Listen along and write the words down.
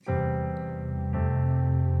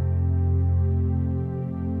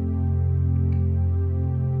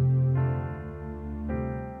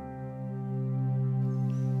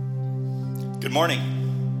Good morning.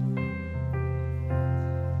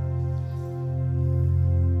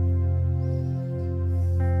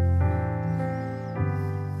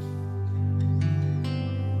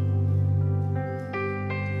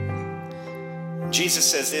 Jesus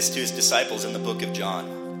says this to his disciples in the book of John.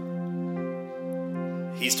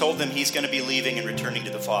 He's told them he's going to be leaving and returning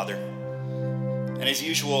to the Father. And as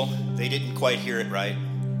usual, they didn't quite hear it right.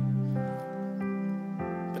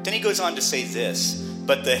 But then he goes on to say this,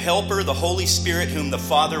 "But the Helper, the Holy Spirit, whom the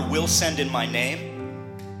Father will send in my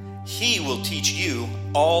name, he will teach you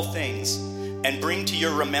all things and bring to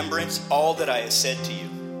your remembrance all that I have said to you."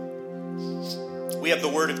 We have the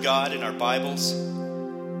Word of God in our Bibles.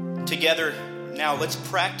 Together, now let's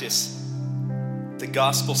practice the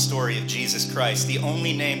gospel story of Jesus Christ, the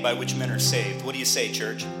only name by which men are saved. What do you say,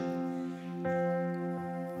 church?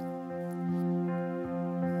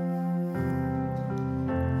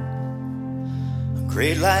 A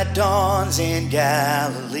great light dawns in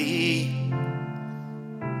Galilee.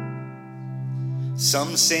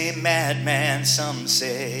 Some say madman, some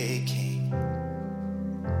say king.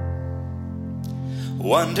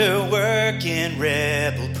 Wonder-working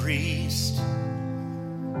rebel priest,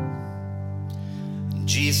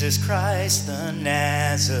 Jesus Christ the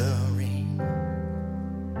Nazarene.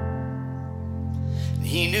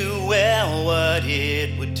 He knew well what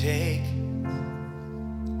it would take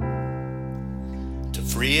to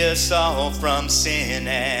free us all from sin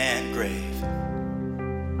and grave.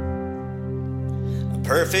 A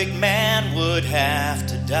perfect man would have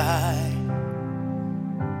to die,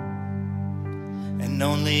 and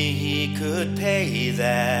only he could pay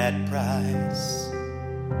that price.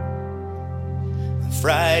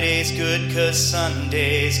 Friday's good 'cause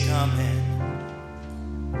Sunday's coming.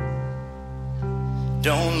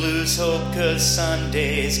 Don't lose hope 'cause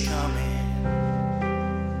Sunday's coming.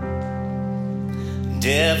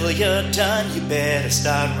 Devil, you're done, you better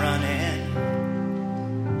start running.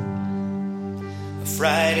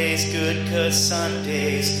 Friday's good 'cause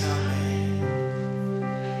Sunday's coming.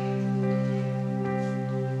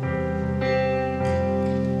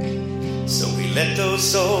 So we let those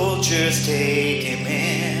soldiers take him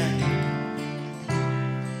in,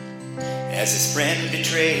 as his friend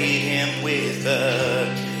betrayed him with a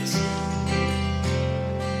kiss.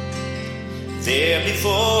 There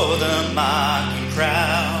before the mocking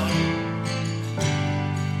crowd,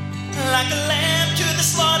 like a lamb to the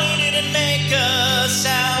slaughter, didn't make a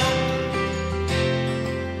sound.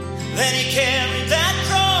 Then he carried that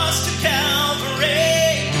cross to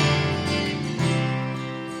Calvary,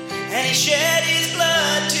 and he shed his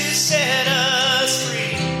blood to set us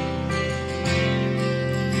free.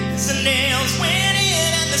 As the nails went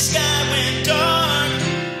in and the sky went dark,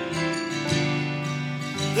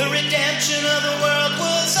 the redemption of the world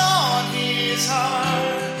was on his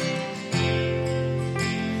heart.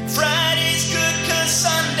 Friday's good 'cause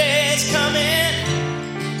Sunday's coming.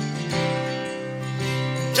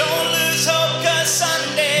 Don't lose hope 'cause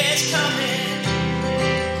Sunday's coming.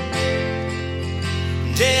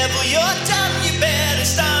 Devil, you're done, you better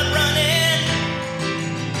start running.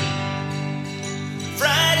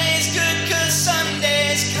 Friday's good 'cause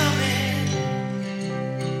Sunday's coming.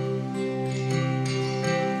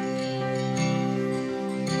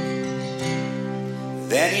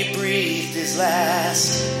 Then he breathed his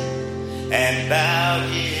last and bowed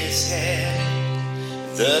his head.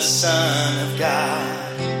 The Son of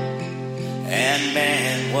God and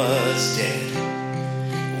man was dead.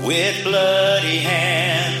 With bloody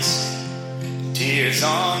hands, tears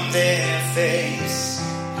on their face,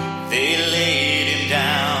 they laid him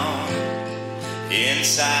down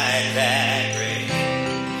inside that grave.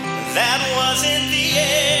 That wasn't the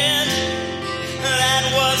end.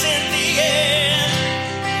 That wasn't the end.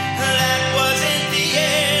 That wasn't the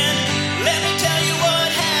end. Let me tell you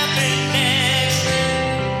what happened next.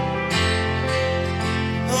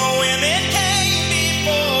 Women came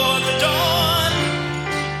before the dawn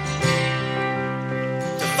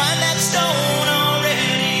to find that stone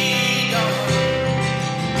already gone.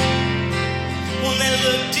 When they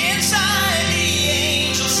looked inside, the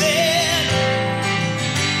angel said,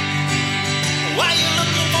 "Why are you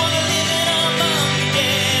looking for the living among the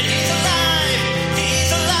dead? He's alive,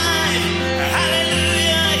 he's alive,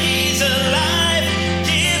 hallelujah, he's alive.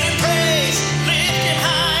 Give him praise, lift him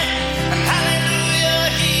high, hallelujah,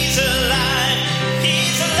 he's alive,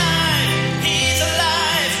 he's alive, he's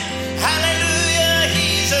alive, hallelujah,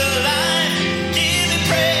 he's alive. Give him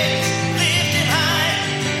praise, lift him high,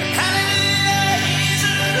 hallelujah, he's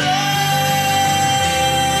alive."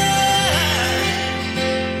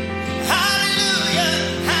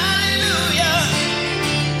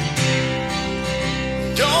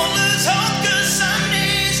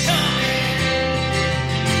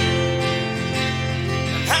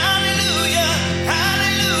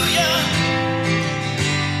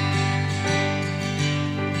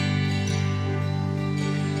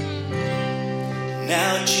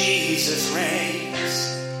 Now Jesus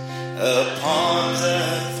reigns upon the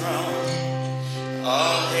throne.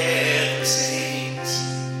 All heaven sings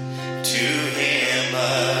to him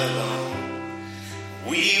alone.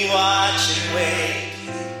 We watch and wait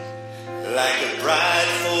like a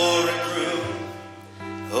bride for a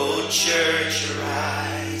groom. Oh, church,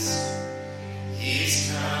 arise,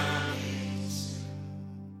 he's come.